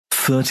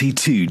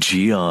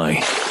32GI.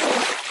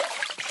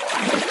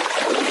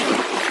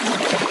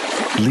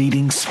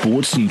 Leading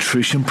sports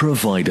nutrition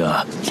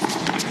provider.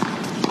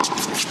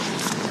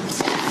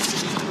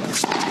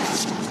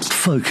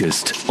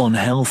 Focused on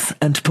health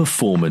and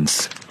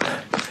performance.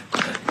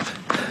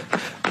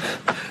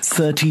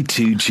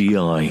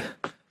 32GI.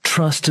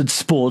 Trusted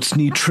sports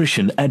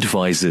nutrition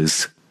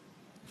advisors.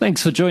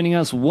 Thanks for joining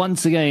us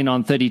once again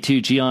on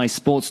 32GI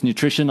Sports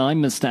Nutrition.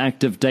 I'm Mr.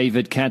 Active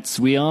David Katz.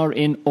 We are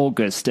in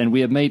August and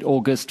we have made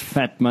August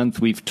Fat Month.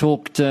 We've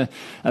talked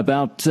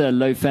about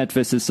low fat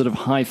versus sort of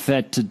high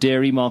fat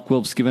dairy. Mark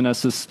Wilp's given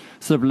us this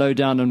sort of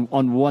lowdown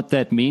on what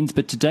that means.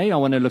 But today I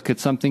want to look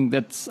at something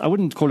that's, I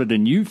wouldn't call it a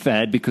new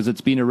fad because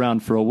it's been around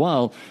for a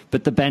while,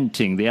 but the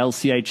Banting, the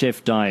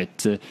LCHF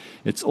diet.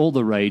 It's all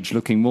the rage,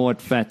 looking more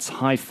at fats,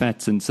 high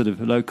fats and sort of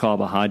low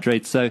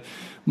carbohydrates. So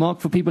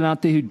Mark, for people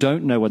out there who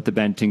don't know what the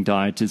Banting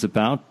diet is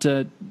about,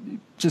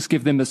 just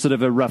give them a sort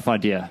of a rough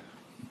idea.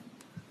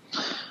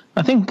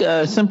 I think,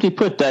 simply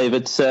put, Dave,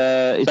 it's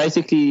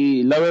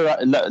basically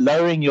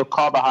lowering your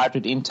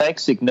carbohydrate intake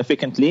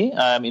significantly.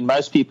 In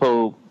most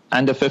people,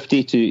 under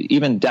 50 to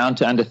even down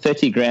to under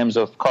 30 grams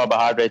of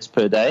carbohydrates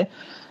per day,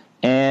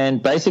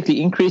 and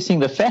basically increasing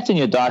the fat in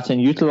your diet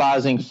and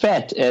utilizing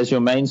fat as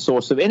your main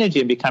source of energy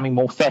and becoming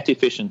more fat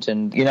efficient.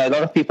 And, you know, a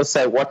lot of people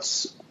say,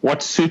 what's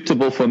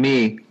suitable for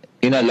me?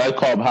 You know, low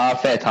carb, high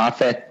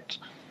fat,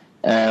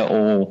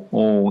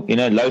 or you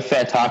know, low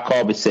fat, high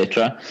carb,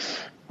 etc.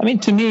 I mean,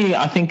 to me,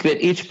 I think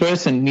that each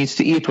person needs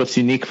to eat what's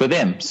unique for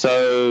them.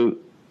 So,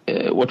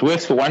 what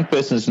works for one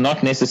person is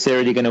not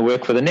necessarily going to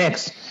work for the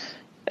next.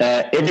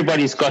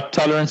 Everybody's got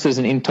tolerances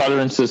and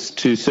intolerances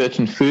to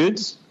certain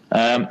foods,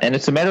 and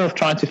it's a matter of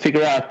trying to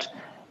figure out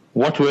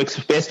what works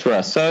best for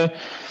us. So,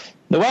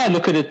 the way I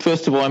look at it,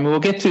 first of all, I mean, we'll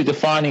get to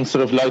defining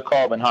sort of low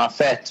carb and high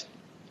fat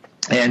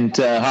and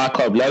high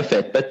carb, low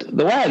fat. But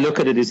the way I look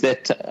at it is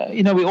that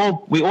you know,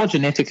 we're all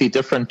genetically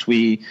different.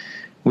 We're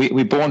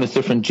born with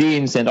different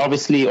genes, and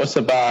obviously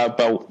also by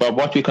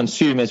what we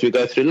consume as we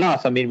go through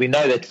life. I mean, we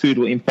know that food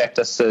will impact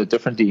us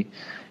differently,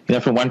 you know,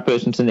 from one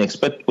person to the next.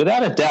 But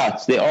without a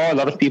doubt, there are a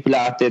lot of people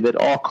out there that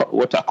are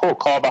what I call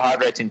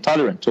carbohydrate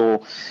intolerant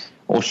or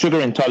sugar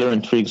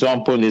intolerant, for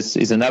example,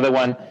 is another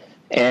one.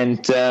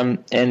 And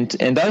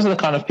those are the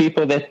kind of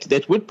people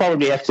that would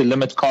probably have to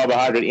limit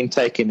carbohydrate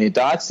intake in their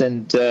diets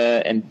and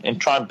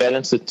try and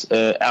balance it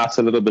out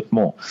a little bit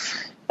more.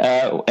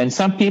 And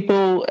some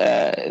people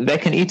they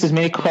can eat as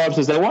many carbs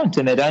as they want,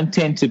 and they don't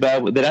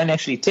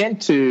actually tend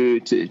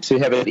to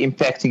have it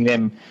impacting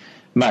them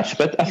much.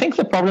 But I think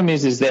the problem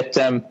is that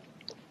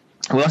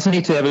we also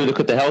need to have a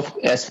look at the health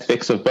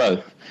aspects of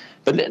both.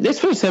 But let's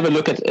first have a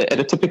look at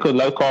a typical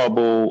low carb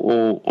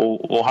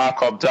or high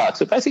carb diet.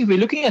 So basically, if we're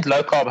looking at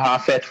low carb, high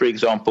fat, for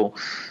example,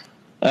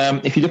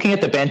 if you're looking at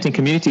the Banting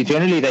community,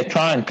 generally they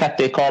try and cut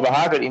their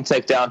carbohydrate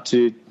intake down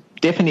to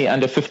definitely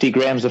under 50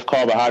 grams of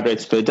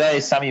carbohydrates per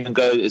day. Some even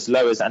go as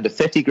low as under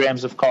 30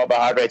 grams of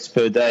carbohydrates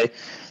per day.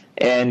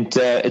 And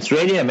it's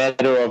really a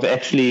matter of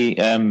actually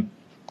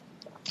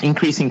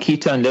increasing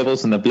ketone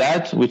levels in the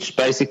blood, which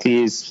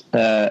basically is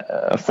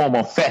a form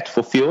of fat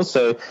for fuel.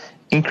 So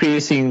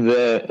increasing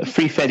the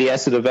free fatty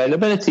acid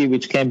availability,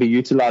 which can be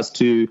utilized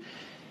to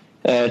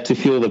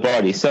fuel the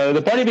body. So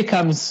the body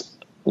becomes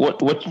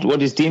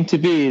what is deemed to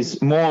be is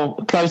more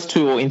close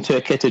to or into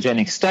a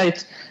ketogenic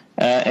state,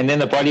 and then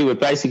the body would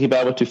basically be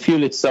able to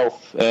fuel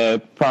itself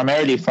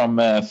primarily from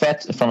a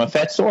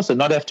fat source and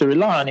not have to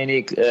rely on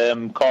any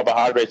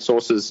carbohydrate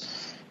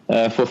sources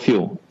for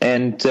fuel.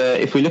 And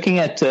if we're looking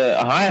at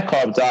a higher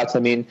carb diet, I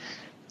mean,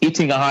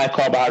 eating a higher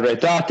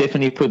carbohydrate diet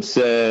definitely puts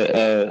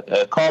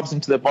carbs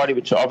into the body,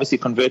 which are obviously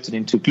converted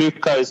into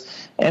glucose,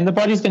 and the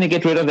body's going to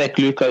get rid of that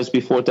glucose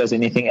before it does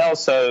anything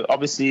else. So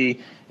obviously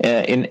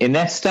in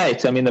that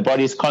state, I mean, the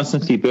body is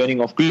constantly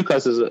burning off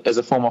glucose as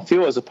a form of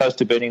fuel as opposed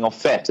to burning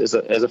off fat as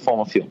a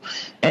form of fuel.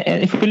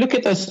 And if we look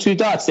at those two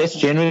diets, that's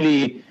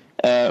generally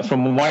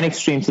from one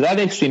extreme to the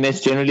other extreme,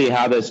 that's generally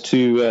how those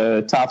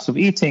two types of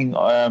eating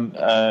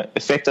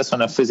affect us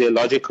on a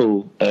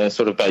physiological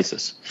sort of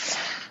basis.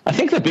 I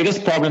think the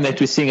biggest problem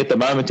that we're seeing at the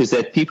moment is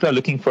that people are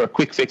looking for a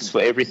quick fix for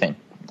everything.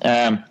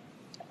 And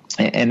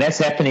that's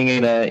happening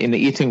in the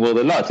eating world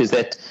a lot, is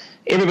that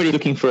everybody's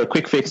looking for a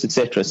quick fix,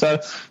 etc.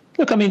 So,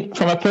 look, I mean,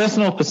 from a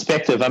personal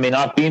perspective, I mean,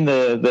 I've been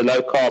the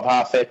low carb,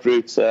 high fat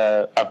route.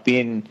 I've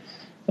been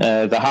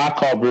the high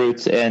carb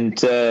route,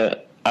 and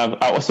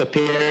I also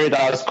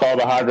periodize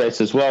carbohydrates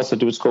as well. So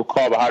do what's called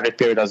carbohydrate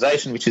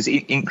periodization, which is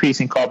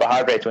increasing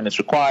carbohydrate when it's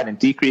required and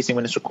decreasing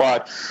when it's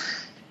required.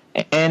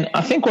 And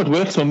I think what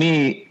works for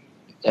me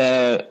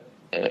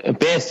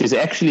best is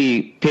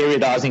actually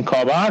periodizing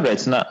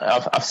carbohydrates. And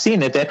I've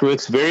seen that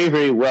works very,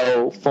 very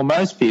well for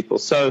most people.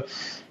 So,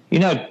 you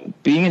know,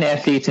 being an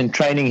athlete and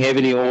training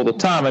heavily all the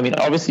time, I mean,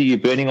 obviously you're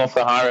burning off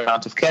a higher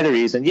amount of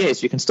calories. And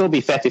yes, you can still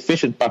be fat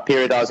efficient by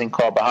periodizing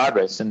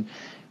carbohydrates. And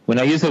when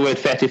I use the word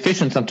fat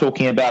efficient, I'm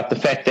talking about the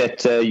fact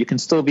that you can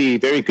still be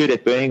very good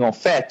at burning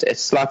off fat at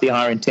slightly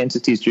higher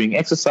intensities during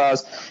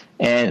exercise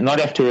and not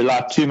have to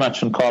rely too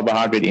much on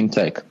carbohydrate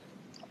intake.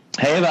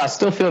 However, I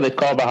still feel that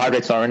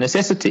carbohydrates are a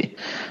necessity.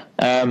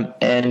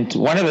 And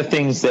one of the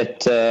things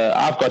that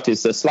I've got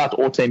is a slight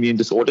autoimmune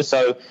disorder.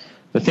 So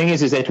the thing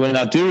is that when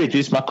I do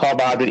reduce my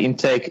carbohydrate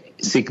intake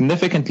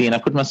significantly, and I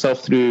put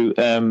myself through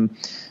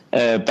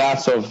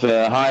bouts of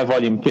high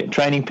volume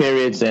training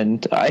periods,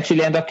 and I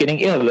actually end up getting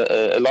ill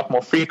a lot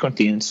more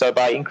frequently. And so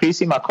by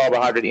increasing my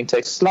carbohydrate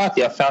intake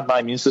slightly, I found my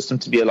immune system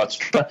to be a lot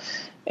stronger,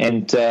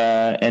 and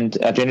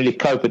I generally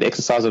cope with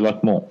exercise a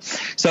lot more.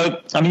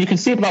 So, I mean, you can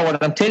see by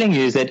what I'm telling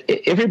you is that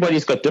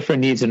everybody's got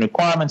different needs and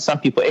requirements. Some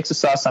people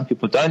exercise, some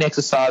people don't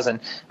exercise, and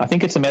I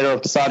think it's a matter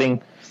of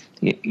deciding,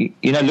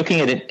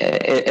 looking at it,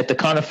 at the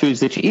kind of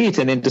foods that you eat,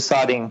 and then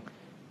deciding,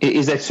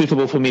 is that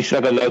suitable for me?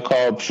 Should I go low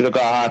carb? Should I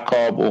go high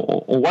carb?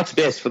 Or what's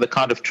best for the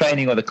kind of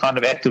training or the kind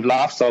of active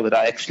lifestyle that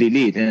I actually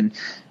lead? And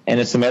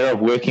it's a matter of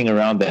working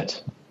around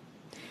that.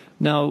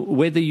 Now,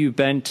 whether you're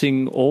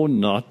banting or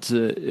not,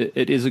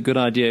 it is a good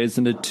idea,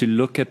 isn't it, to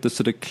look at the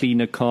sort of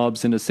cleaner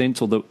carbs in a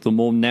sense, or the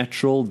more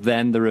natural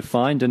than the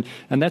refined.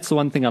 And that's the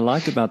one thing I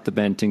like about the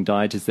banting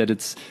diet, is that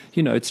it's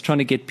trying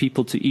to get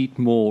people to eat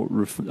more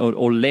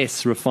or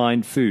less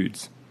refined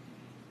foods.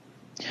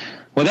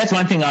 Well, that's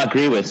one thing I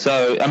agree with.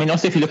 So, I mean,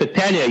 also if you look at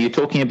paleo, you're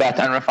talking about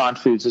unrefined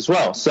foods as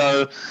well.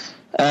 So,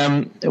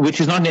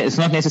 which is it's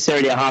not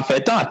necessarily a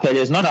high-fat diet. Paleo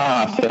is not a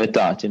high-fat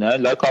diet.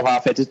 Low carb,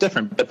 high-fat is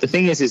different. But the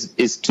thing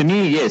is to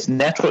me, yes,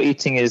 natural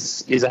eating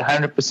is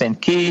 100%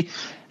 key.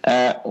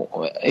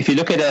 If you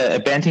look at a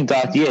Banting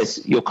diet,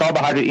 yes, your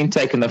carbohydrate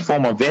intake in the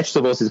form of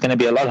vegetables is going to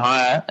be a lot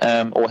higher,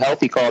 or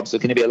healthy carbs are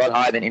going to be a lot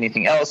higher than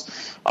anything else.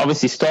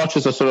 Obviously,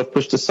 starches are sort of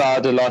pushed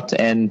aside a lot,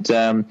 and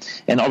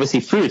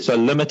obviously fruits are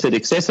limited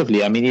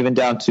excessively. I mean, even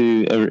down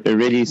to a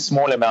really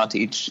small amount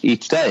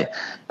each day.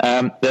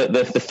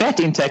 The fat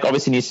intake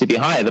obviously needs to be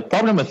higher. The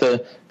problem with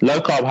the low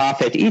carb, high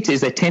fat eaters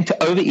is they tend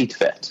to overeat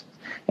fat.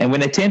 And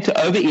when they tend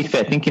to overeat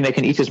fat, thinking they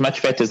can eat as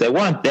much fat as they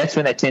want, that's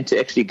when they tend to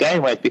actually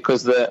gain weight,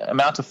 because the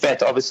amount of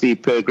fat obviously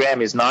per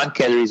gram is 9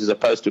 calories as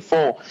opposed to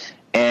 4,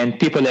 and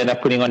people end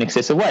up putting on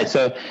excessive weight.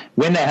 So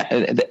when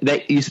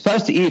you're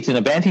supposed to eat in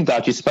a Banting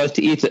diet, you're supposed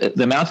to eat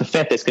the amount of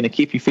fat that's going to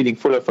keep you feeling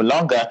fuller for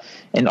longer,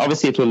 and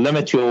obviously it will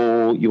limit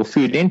your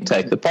food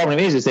intake. The problem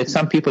is that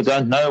some people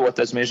don't know what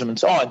those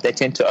measurements are, and they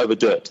tend to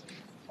overdo it.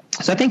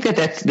 So I think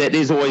that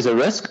is always a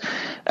risk.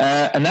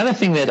 Another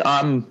thing that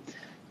I'm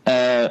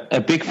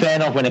a big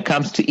fan of when it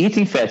comes to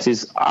eating fats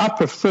is I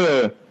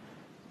prefer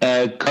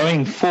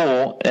going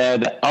for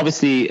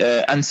obviously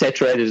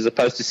unsaturated as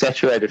opposed to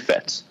saturated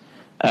fats,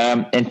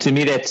 and to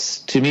me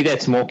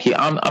that's more key.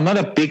 I'm not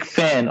a big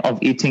fan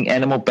of eating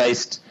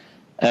animal-based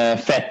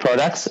fat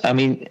products. I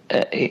mean,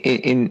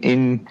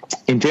 in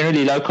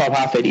generally low carb,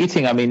 high fat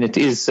eating, I mean, it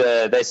is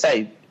they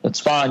say it's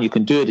fine, you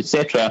can do it,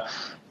 etc.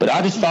 But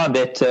I just found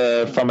that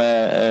from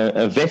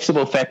a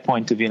vegetable fat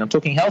point of view, and I'm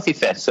talking healthy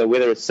fat, so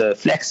whether it's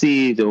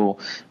flaxseed or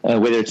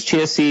whether it's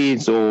chia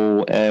seeds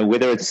or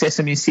whether it's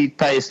sesame seed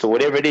paste or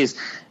whatever it is,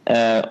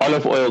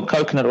 olive oil,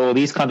 coconut oil,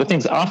 these kind of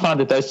things, I find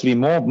that those to be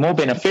more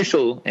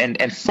beneficial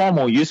and far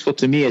more useful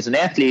to me as an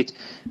athlete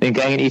than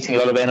going and eating a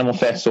lot of animal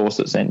fat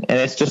sources. And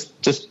it's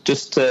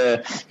just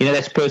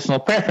that's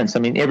personal preference. I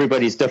mean,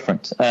 everybody's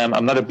different.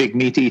 I'm not a big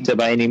meat eater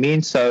by any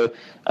means, so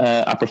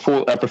I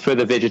prefer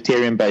the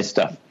vegetarian-based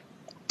stuff.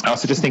 I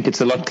also just think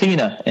it's a lot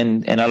cleaner,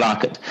 and I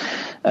like it.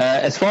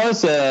 As far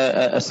as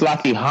a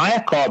slightly higher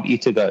carb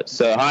eater goes,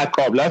 so higher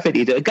carb, low fat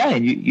eater,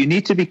 again, you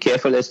need to be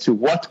careful as to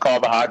what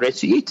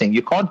carbohydrates you're eating.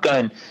 You can't go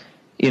and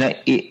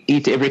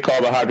eat every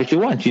carbohydrate you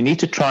want. You need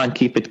to try and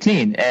keep it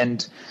clean.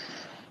 And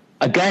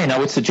again, I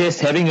would suggest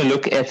having a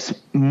look at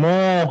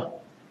more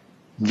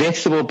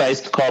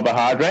vegetable-based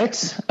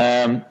carbohydrates.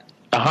 A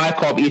high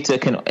carb eater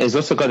has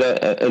also got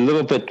a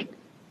little bit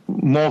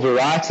more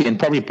variety and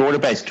probably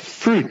broader-based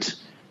fruit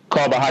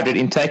carbohydrate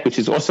intake, which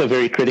is also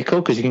very critical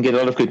because you can get a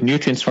lot of good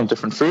nutrients from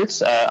different fruits.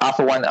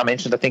 For one, I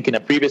mentioned, I think in a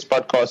previous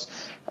podcast,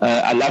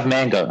 I love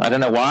mango. I don't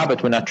know why,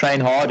 but when I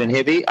train hard and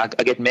heavy, I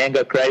get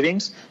mango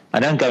cravings. I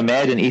don't go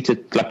mad and eat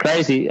it like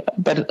crazy,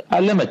 but I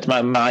limit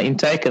my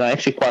intake, and I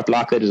actually quite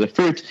like it as a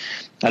fruit.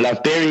 I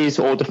love berries,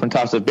 all different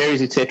types of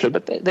berries, etc.,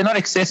 but they're not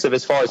excessive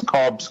as far as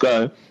carbs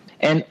go.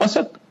 And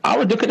also, I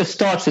would look at a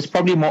starch that's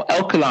probably more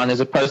alkaline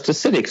as opposed to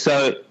acidic.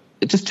 So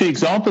just 2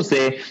 examples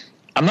there.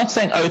 I'm not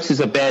saying oats is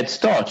a bad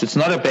starch. It's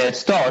not a bad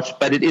starch,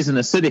 but it is an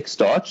acidic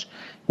starch,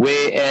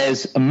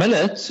 whereas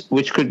millet,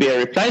 which could be a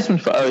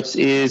replacement for oats,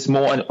 is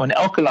more an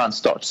alkaline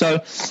starch.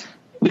 So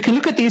we can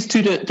look at these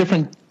 2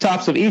 different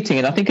types of eating,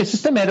 and I think it's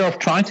just a matter of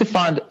trying to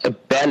find a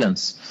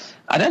balance.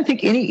 I don't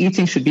think any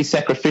eating should be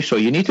sacrificial.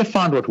 You need to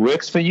find what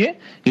works for you.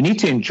 You need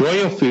to enjoy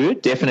your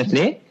food,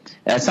 definitely.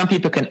 Some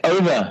people can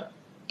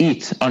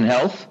overeat on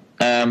health.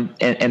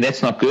 And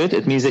that's not good.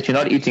 It means that you're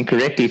not eating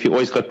correctly if you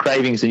always got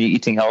cravings and you're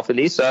eating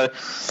healthily. So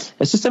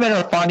it's just a matter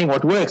of finding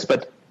what works.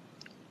 But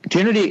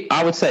generally,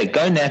 I would say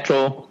go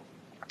natural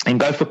and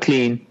go for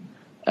clean,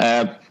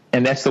 and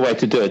that's the way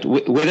to do it.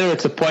 Whether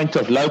it's a point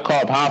of low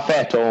carb, high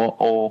fat,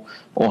 or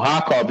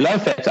high carb, low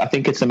fat, I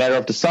think it's a matter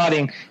of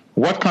deciding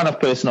what kind of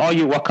person are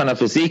you, what kind of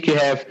physique you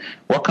have,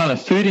 what kind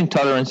of food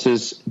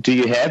intolerances do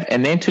you have,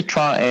 and then to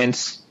try and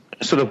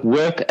sort of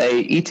work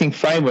a eating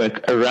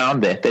framework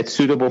around that that's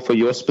suitable for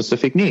your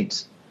specific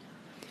needs.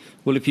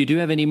 Well, if you do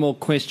have any more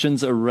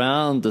questions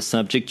around the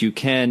subject, you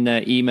can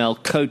email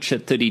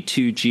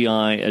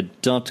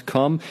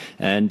coach@32gi.com.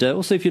 And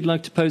also, if you'd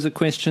like to pose a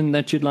question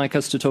that you'd like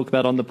us to talk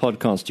about on the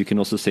podcast, you can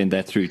also send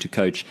that through to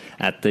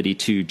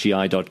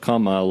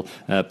coach@32gi.com. I'll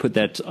put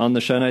that on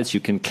the show notes. You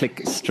can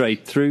click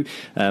straight through.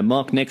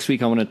 Mark, next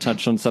week I want to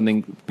touch on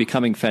something,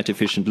 becoming fat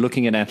efficient,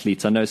 looking at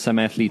athletes. I know some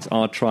athletes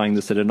are trying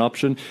this as an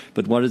option,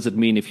 but what does it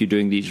mean if you're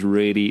doing these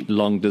really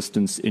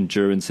long-distance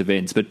endurance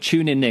events? But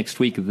tune in next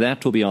week.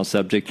 That will be our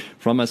subject.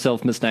 From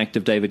myself, Mr.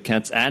 Active David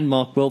Katz, and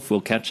Mark Wilf, we'll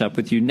catch up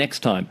with you next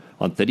time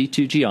on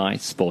 32GI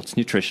Sports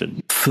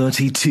Nutrition.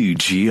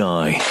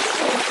 32GI.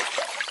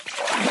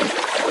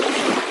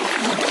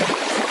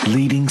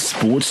 Leading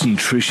sports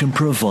nutrition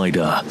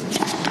provider.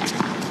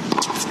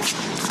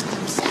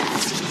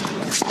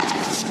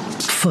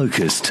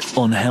 Focused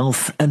on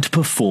health and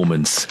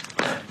performance.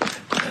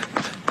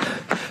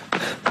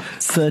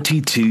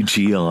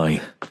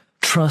 32GI.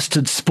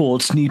 Trusted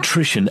sports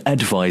nutrition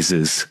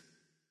advisors.